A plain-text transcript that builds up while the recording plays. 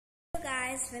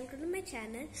guys, welcome to my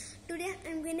channel. Today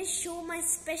I'm going to show my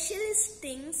specialist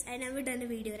things. I never done a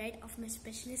video right of my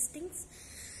specialist things.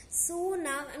 So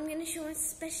now I'm going to show my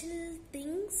special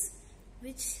things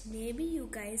which maybe you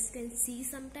guys can see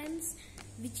sometimes,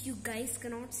 which you guys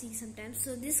cannot see sometimes.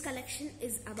 So this collection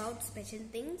is about special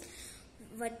things,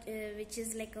 which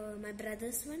is like my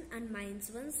brother's one and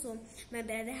mine's one. So my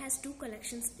brother has two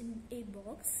collections in a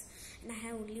box and I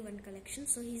have only one collection,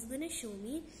 so he's gonna show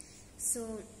me.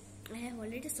 So I have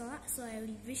already saw, so I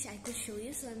wish I could show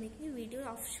you, so I'm making a video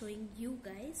of showing you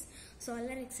guys. So all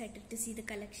are excited to see the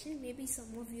collection. Maybe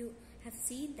some of you have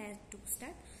seen that two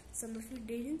type, some of you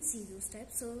didn't see those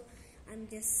types, so I'm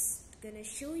just gonna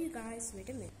show you guys. Wait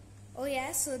a minute. Oh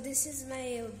yeah, so this is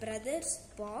my brother's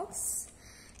box.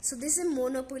 So this is a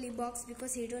Monopoly box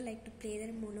because he don't like to play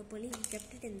their Monopoly. He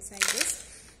kept it inside this.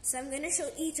 So I'm gonna show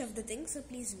each of the things, so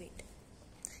please wait.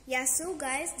 Yeah, so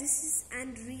guys, this is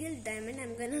an real diamond.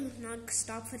 I'm gonna not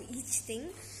stop for each thing.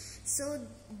 So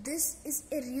this is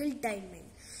a real diamond.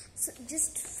 So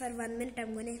just for 1 minute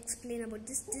I'm gonna explain about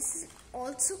this. This is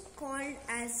also called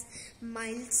as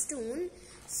milestone.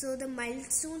 So the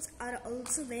milestones are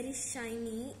also very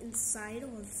shiny inside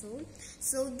also.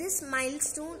 So this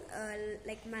milestone,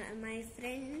 like my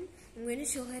friend, I'm going to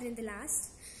show her in the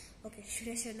last. Okay, should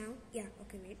I show now? Yeah,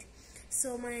 okay, wait.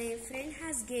 So my friend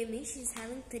has gave me, she's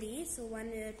having 3. So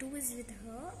two is with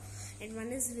her and 1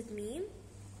 is with me.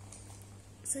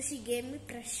 So she gave me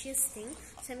precious thing.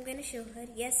 So I'm going to show her.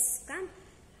 Yes, come.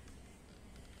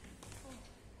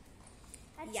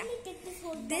 Actually, take this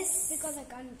whole box because I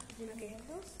can't. Okay.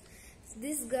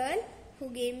 This girl who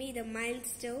gave me the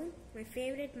milestone, my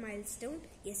favorite milestone.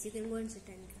 Yes, you can go and sit,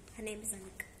 Anika. Her name is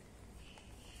Anika.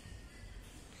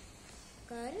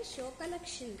 Show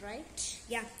collection, right?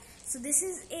 Yeah. So this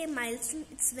is a milestone.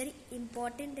 It's very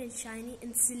important and shiny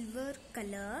in silver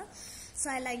color. So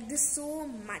I like this so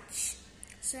much.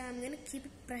 So I'm gonna keep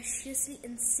it preciously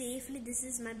and safely. This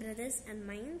is my brother's and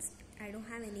mine's. I don't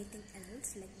have anything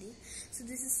else like this. So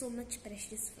this is so much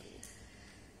precious for me.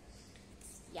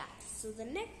 Yeah, so the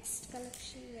next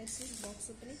collection, where's this box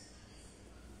opening?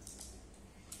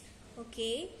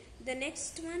 Okay, the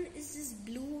next one is this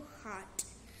blue heart.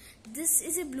 This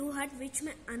is a blue heart which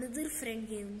my another friend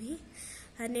gave me.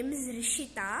 Her name is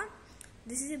Rishita.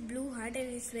 This is a blue heart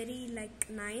and it's very like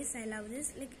nice. I love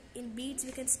this. Like in beads,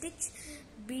 we can stitch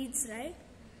beads, right?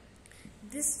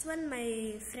 This one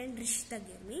my friend Rishita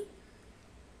gave me.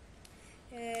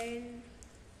 And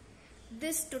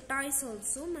this tortoise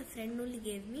also my friend only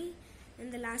gave me, and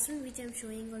the last one which I'm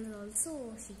showing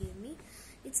also she gave me.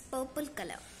 It's purple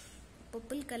color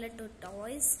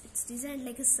tortoise. It's designed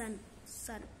like a sun.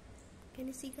 Can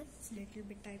you see guys? It's a little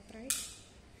bit type, right?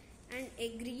 And a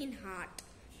green heart,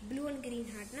 blue and green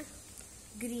heart, na?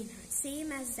 Green heart,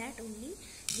 same as that, only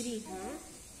green heart.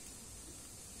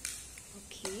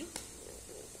 Okay.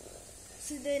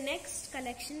 So the next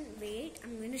collection, wait,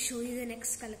 I'm going to show you the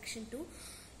next collection too.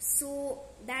 So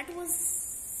that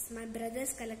was my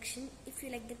brother's collection. If you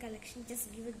like the collection,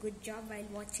 just give a good job while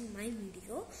watching my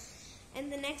video. And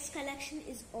the next collection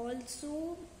is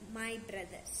also my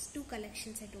brother's. 2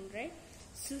 collections I told, right?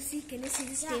 So see, can you see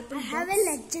this staple box? I have a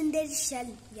legendary shell.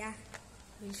 Yeah,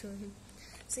 we'll show him.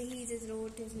 So he just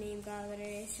wrote his name,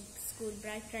 Gaurav School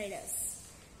Bright Riders.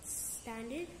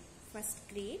 Standard, 1st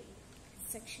grade.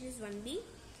 Section is 1B.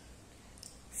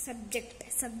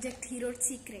 Subject, he wrote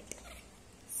secret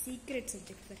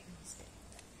subject for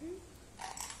him.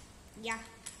 Yeah,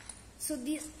 so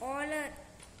these all are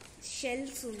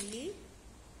shells only.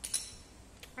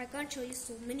 I can't show you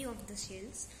so many of the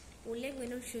shells. Only I'm going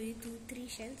to show you 2-3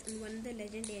 shells and one the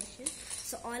legendary shells.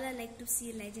 So all I like to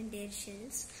see legendary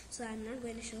shells, so I'm not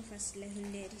going to show first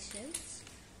legendary shells.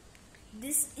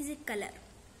 This is a color,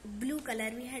 blue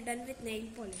color we had done with nail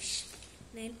polish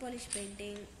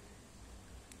painting.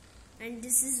 And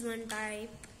this is one type,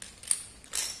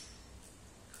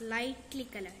 lightly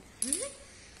colored.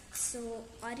 So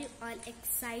are you all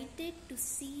excited to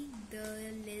see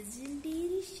the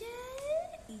legendary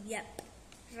shell? Yep,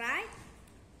 right?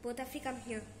 Both of you come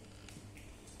here.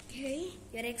 Okay,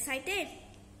 you're excited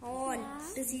all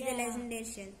to see the legendary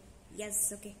shell?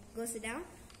 Yes, okay, go sit down.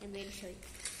 I'm going to show you.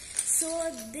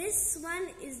 So this one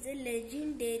is the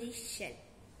legendary shell.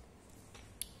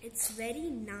 It's very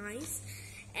nice.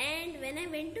 And when I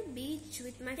went to beach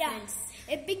with my friends,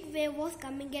 a big wave was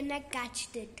coming and I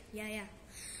catched it. Yeah.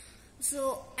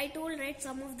 So I told, right,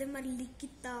 some of them are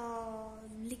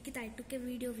Likita. I took a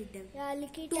video with them. Yeah,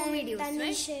 Likita 2 videos,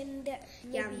 Tanish right? And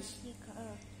yeah.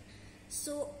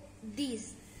 So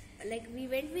these, like we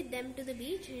went with them to the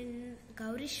beach and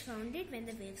Gaurish found it when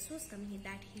the waves was coming.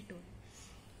 That he told.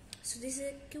 So this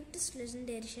is the cutest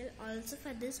legendary shell. Also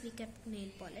for this we kept nail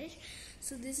polish.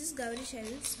 So this is Gauri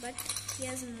shells, but he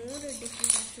has more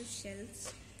different types of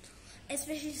shells.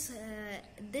 Especially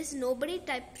this nobody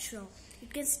type straw.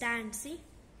 It can stand, see?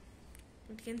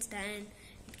 It can stand.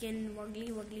 It can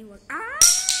woggly. Ah!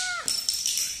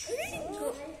 Where did it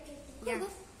go? Yeah.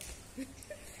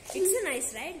 It's a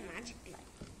nice, right? Magic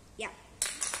light. Yeah.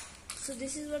 So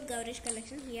this is what Gaurish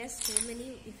collection. He has so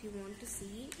many. If you want to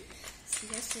see, he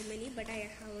has so many. But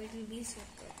how it will be so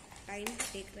time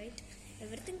to take, right?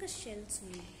 Everything is shells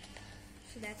only.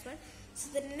 So that's what. So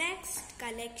the next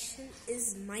collection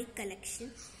is my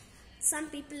collection. Some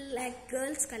people like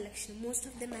girls collection. Most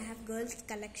of them I have girls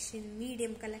collection,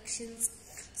 medium collections.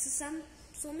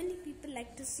 So many people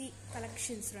like to see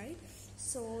collections, right?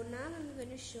 So now I'm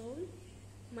going to show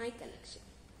my collection.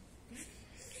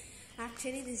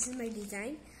 Actually, this is my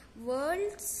design.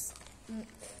 World's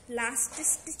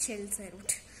lastest shells I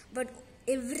wrote, but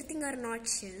everything are not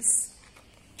shells.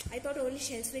 I thought only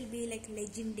shells will be like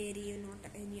legendary,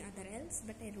 not any other else.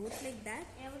 But I wrote like that.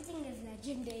 Everything is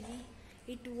legendary.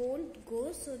 It won't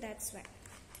go, so that's why.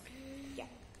 Yeah.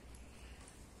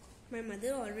 My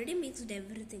mother already mixed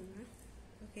everything. Huh?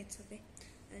 Okay, it's okay.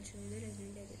 I'll show you the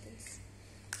legendary things.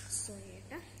 So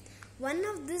yeah. One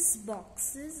of these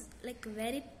boxes, like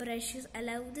very precious. I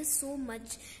love this so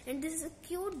much. And this is a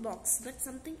cute box, but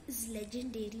something is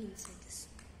legendary inside this.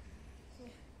 Yeah.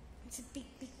 It's a big.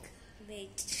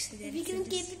 Wait. We can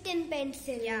keep it in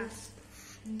pencils. Yeah.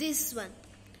 This one.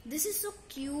 This is so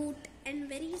cute and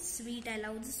very sweet. I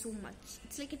love this so much.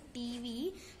 It's like a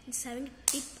TV. It's having a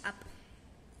tip up.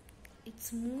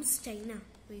 It's Moose China.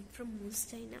 Wait, from Moose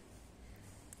China.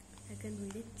 I can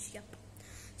read it. Yep.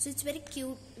 So it's very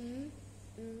cute.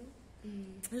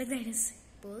 Like that is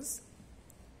pose.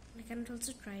 I can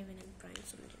also try when I'm trying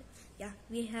so much. Yeah,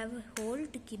 we have a hole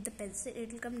to keep the pencil.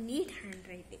 It will come neat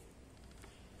handwriting.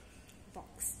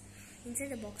 Box. Inside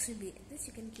the box will be like this.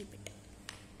 You can keep it.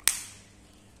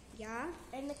 Yeah.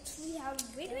 And next we have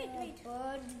wait.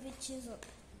 bird which is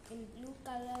in blue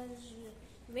colors.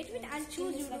 Wait, I'll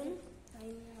choose you.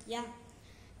 Yeah.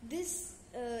 This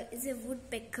is a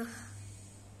woodpecker.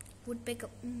 Woodpecker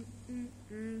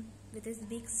with his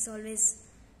beaks always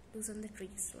loose on the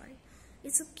trees, right?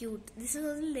 It's so cute. This is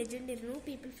also legendary. No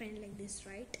people find like this,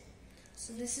 right?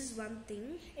 So this is one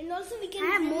thing. And also we can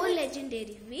have more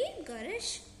legendary. Wait,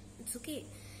 Gaurish. It's okay.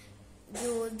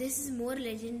 So this is more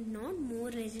legend, not more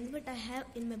legend, but I have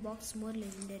in my box more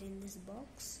legendary in this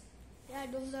box. Yeah,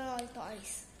 those are all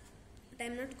toys. But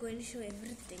I'm not going to show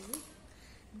everything.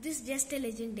 This is just a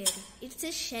legendary. It's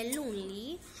a shell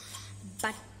only,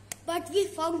 but we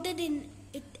found it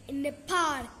in a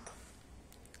park.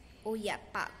 Oh yeah,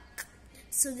 park.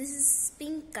 So this is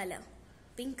pink color.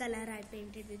 Pink color I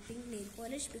painted with pink nail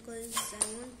polish because I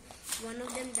want one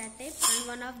of them that type and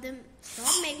one of them.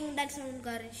 Stop making that sound,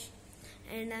 Gaurish.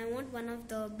 And I want one of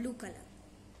the blue color.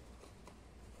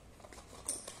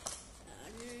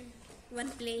 One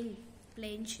plain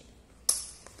shade.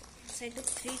 So I took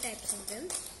 3 types of them.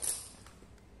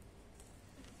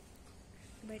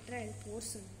 Better I'll pour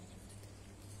some.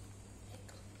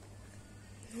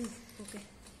 Okay.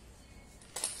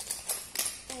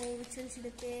 Oh, which one should I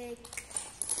take?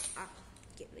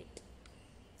 Okay, wait.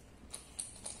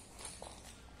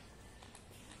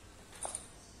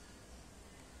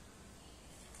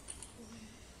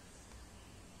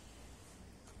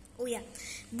 Oh yeah,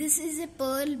 this is a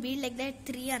pearl bead like that.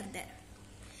 3 are there.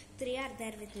 3 are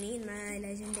there with me in my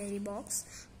legendary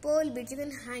box. Pearl beads, you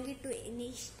can hang it to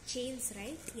any chains,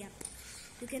 right? Yeah,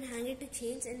 you can hang it to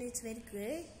chains and it's very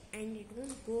good and it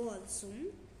won't go also.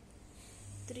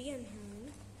 3 and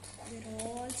hang. They're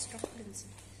all stuck inside.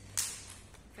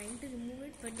 Trying to remove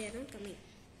it, but they're not coming.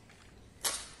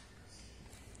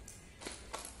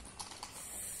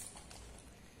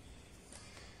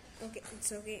 Okay,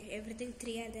 it's okay. Everything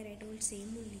 3 are there. I told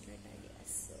same only.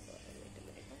 Yes. So wait a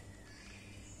minute.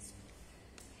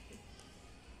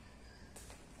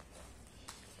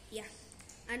 Yeah.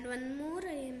 And one more,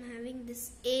 I am having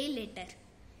this A letter.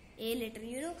 A letter.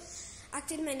 You know,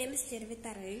 actually my name is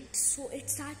Chervita, right? So it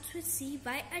starts with C.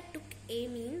 Why I took A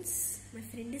means, my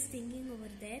friend is thinking over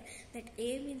there that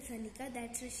A means Anika.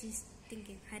 That's what she's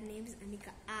thinking. Her name is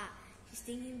Anika. She's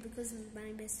thinking because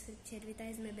my best friend, Chervita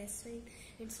is my best friend.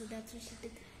 And so that's why she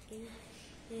took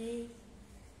A.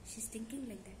 She's thinking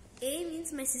like that. A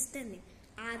means my sister name.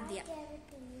 Adya. I gave it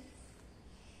to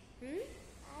you.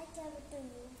 I gave it to you.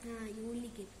 You only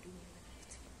gave it to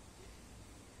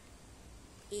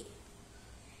me.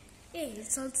 A.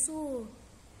 It's also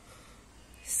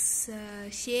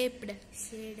shaped.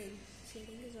 Shading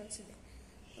is also there.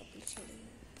 Purple shading.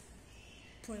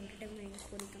 for every time my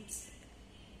pony comes.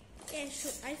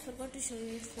 Yeah, I forgot to show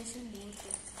you a special more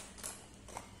thing.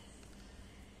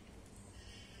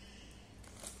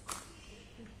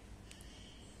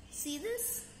 See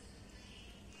this?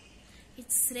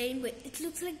 It's rainbow. It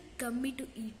looks like gummy to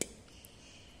eat.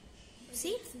 But See?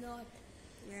 it's not.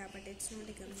 Yeah, but it's not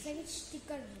a gummy. It's like a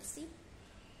sticker. See?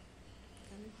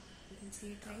 You can see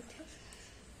it right here.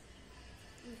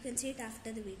 You can see it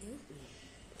after the video.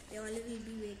 You all will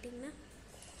be waiting now.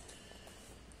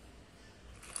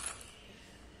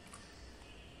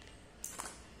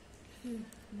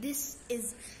 This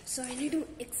is, so I need to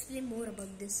explain more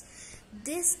about this.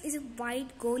 This is a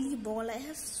white goalie ball. I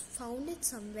have found it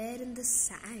somewhere in the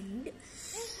sand.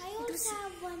 I also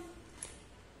have one.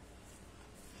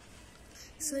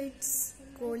 So it's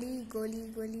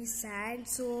goalie sand.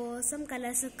 So some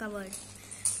colors are covered.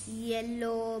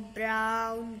 Yellow,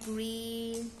 brown,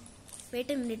 green.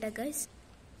 Wait a minute, guys.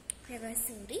 Yeah, guys,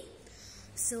 sorry.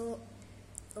 So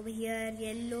over here,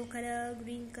 yellow color,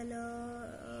 green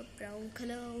color, brown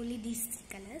color, only these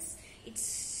three colors. It's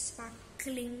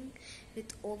sparkling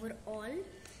with overall,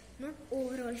 not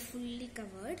overall, fully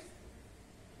covered.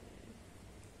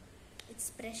 It's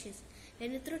precious.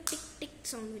 When you throw, tick tick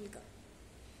sound will come.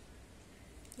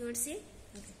 You want to see?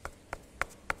 Okay.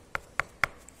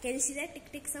 Can you see that tick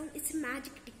tick sound? It's a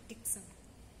magic tick tick sound.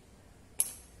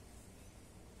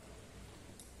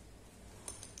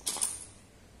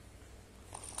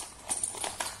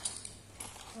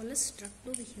 All is struck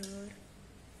over here.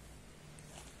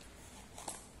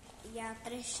 Yeah,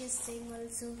 precious thing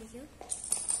also over here.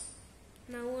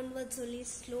 Now onwards only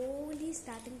slowly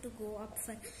starting to go up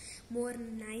for more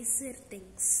nicer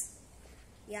things.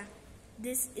 Yeah,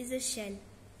 this is a shell.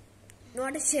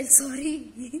 Not a shell,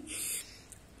 sorry.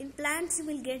 In plants you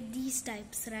will get these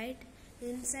types, right?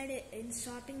 Inside in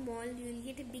shopping mall you will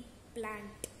get a big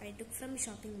plant. I took from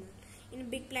shopping mall. In a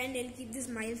big plant they'll keep these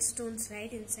milestones,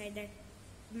 right, inside that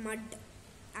mud,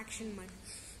 action mud.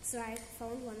 So I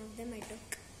found one of them. I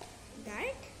took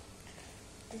that.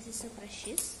 This is so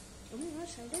precious. Oh my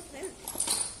gosh, how did it well?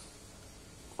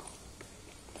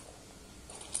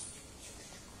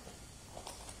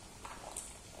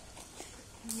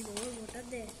 What are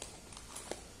they?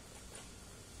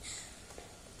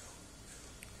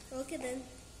 Okay then.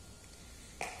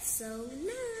 So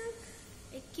now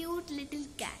a cute little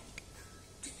cat.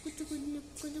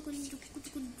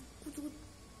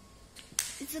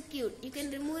 It's so cute. You can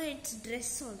remove its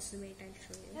dress also. Wait, I'll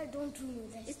show you. I don't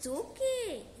remove that. It's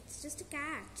okay. It's just a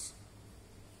cat.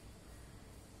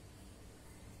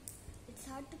 It's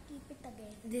hard to keep it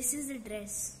again. This is the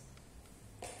dress.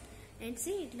 And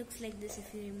see, it looks like this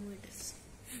if you remove it.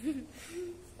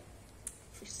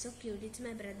 It's so cute. It's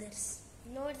my brother's.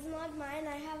 No, it's not mine.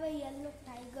 I have a yellow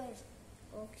tiger.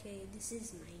 Okay, this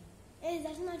is mine. Hey,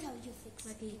 that's not how you fix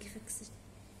it. Okay, you can fix it.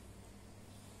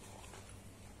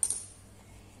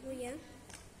 Oh yeah.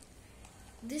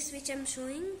 This which I'm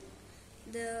showing,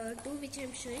 the two which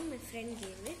I'm showing, my friend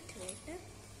gave it. Wait.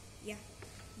 Yeah.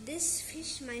 This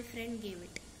fish my friend gave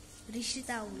it.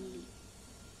 Rishita only.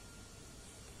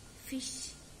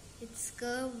 Fish. It's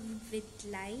curved with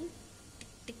line.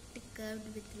 Tick tick tick,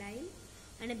 curved with line.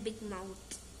 And a big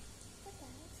mouth.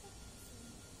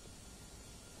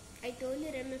 I told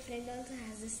you that my friend also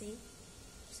has the same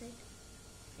set.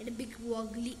 And a big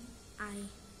woggly eye.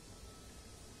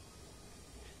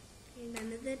 And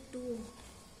another two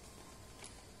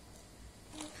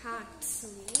hearts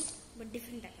only, but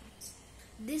different hearts.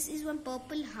 This is one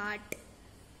purple heart,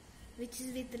 which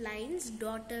is with lines,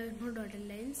 not dotted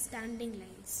lines, standing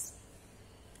lines.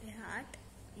 A heart,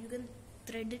 you can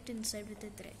thread it inside with a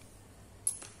thread.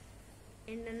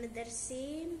 And another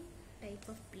same type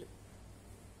of blue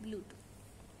too.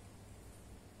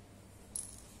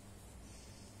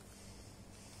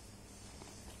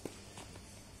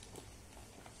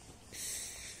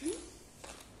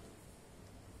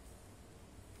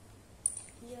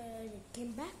 Here it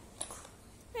came back.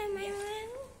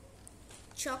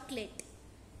 Chocolate.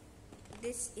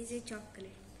 This is a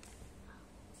chocolate.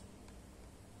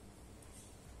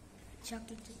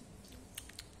 Chocolate.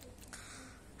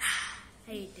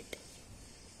 I ate it.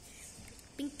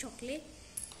 Pink chocolate.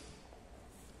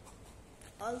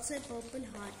 Also a purple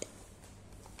heart.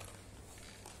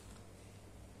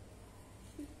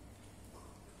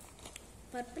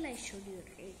 Purple I showed you,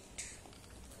 right?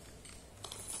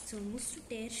 It's almost too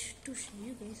tear to show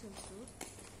you guys also.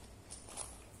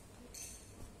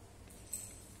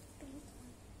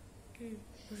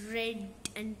 Red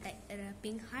and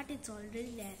pink heart, it's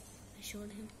already there. I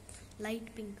showed him.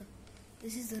 Light pink.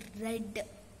 This is red.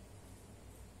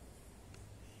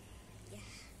 Yeah.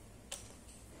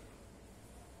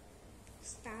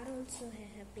 star also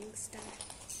hai, pink star.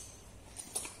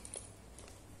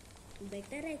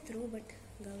 Better I throw, but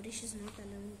Gaurish is not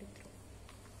allowing to throw.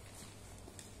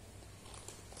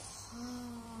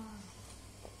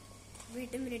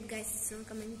 Wait a minute guys, it's not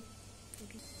coming.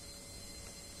 Okay.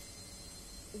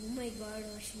 Oh my god,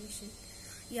 washing machine.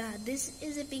 Yeah, this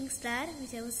is a pink star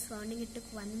which I was finding. It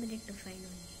took 1 minute to find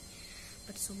only,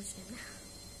 but so much time.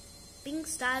 Pink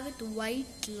star with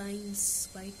white lines.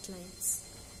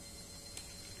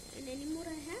 And any more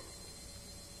I have?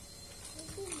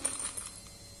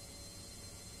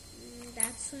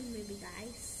 That's all maybe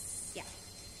guys. Yeah,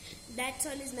 that's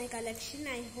all is my collection.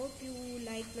 I hope you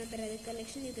like my brother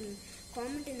collection. You can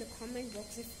comment in the comment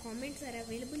box. If comments are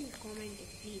available, you comment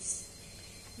it please.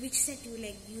 Which set you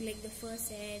like? You like the first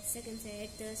set, second set,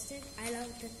 third set? I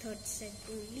love the third set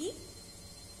only.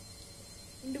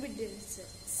 Individual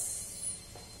sets.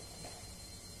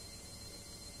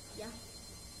 Yeah.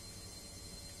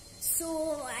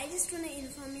 So I just want to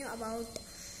inform you about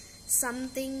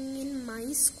something in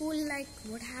my school. Like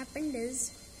what happened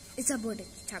is, it's about a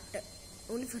chapter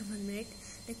only for 1 minute.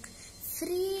 Like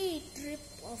free trip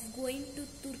of going to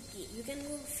Turkey. You can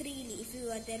go freely if you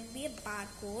are there. Be a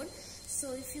barcode.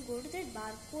 So if you go to that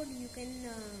barcode, you can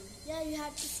you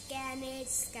have to scan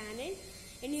it,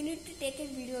 and you need to take a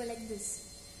video like this.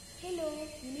 Hello,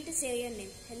 you need to say your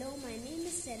name. Hello, my name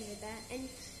is Sarvita, and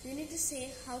you need to say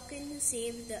how can you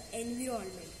save the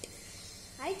environment.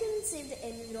 I can save the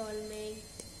environment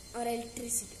or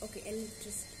electricity. Okay,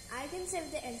 electricity. I can save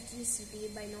the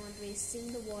electricity by not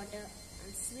wasting the water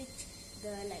and switch the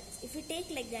lights. If you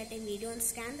take like that a video and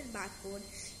scan the barcode,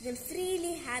 you can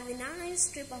freely have a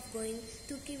nice trip of going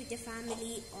to Turkey with your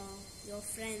family or your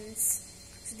friends.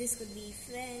 So this could be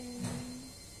fun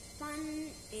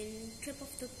in trip of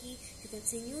Turkey. You can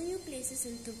see new places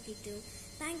in Turkey too.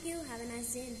 Thank you. Have a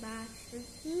nice day and bye.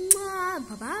 And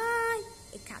bye bye.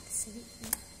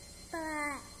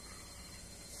 Bye.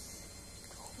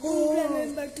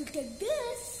 Remember to take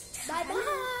this. Bye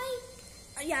bye.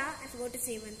 Yeah, I forgot to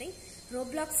say one thing.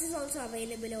 Roblox is also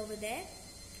available over there.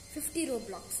 50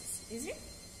 Robloxes, is it?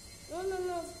 No,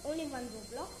 only one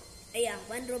Roblox. Yeah,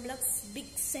 one Roblox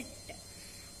big set.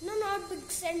 No, not big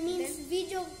set, means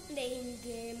video playing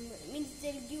game. Means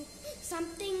they'll give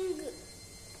something.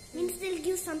 Means they'll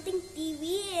give something TV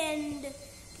and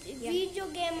video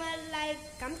game are like.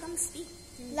 Come, speak.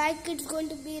 Like it's going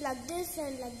to be like this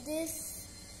and like this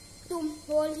to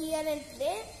hold here and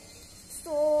play.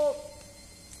 So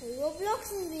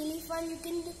Roblox is really fun. You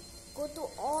can go to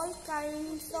all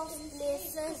kinds of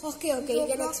places. Okay. You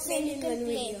can explain in one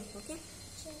video. Okay.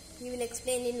 You will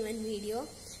explain in one video.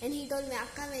 And he told me,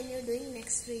 Akka, when you're doing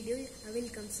next video, I will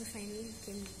come. So finally, he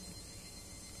came.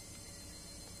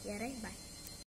 Yeah, right. Bye.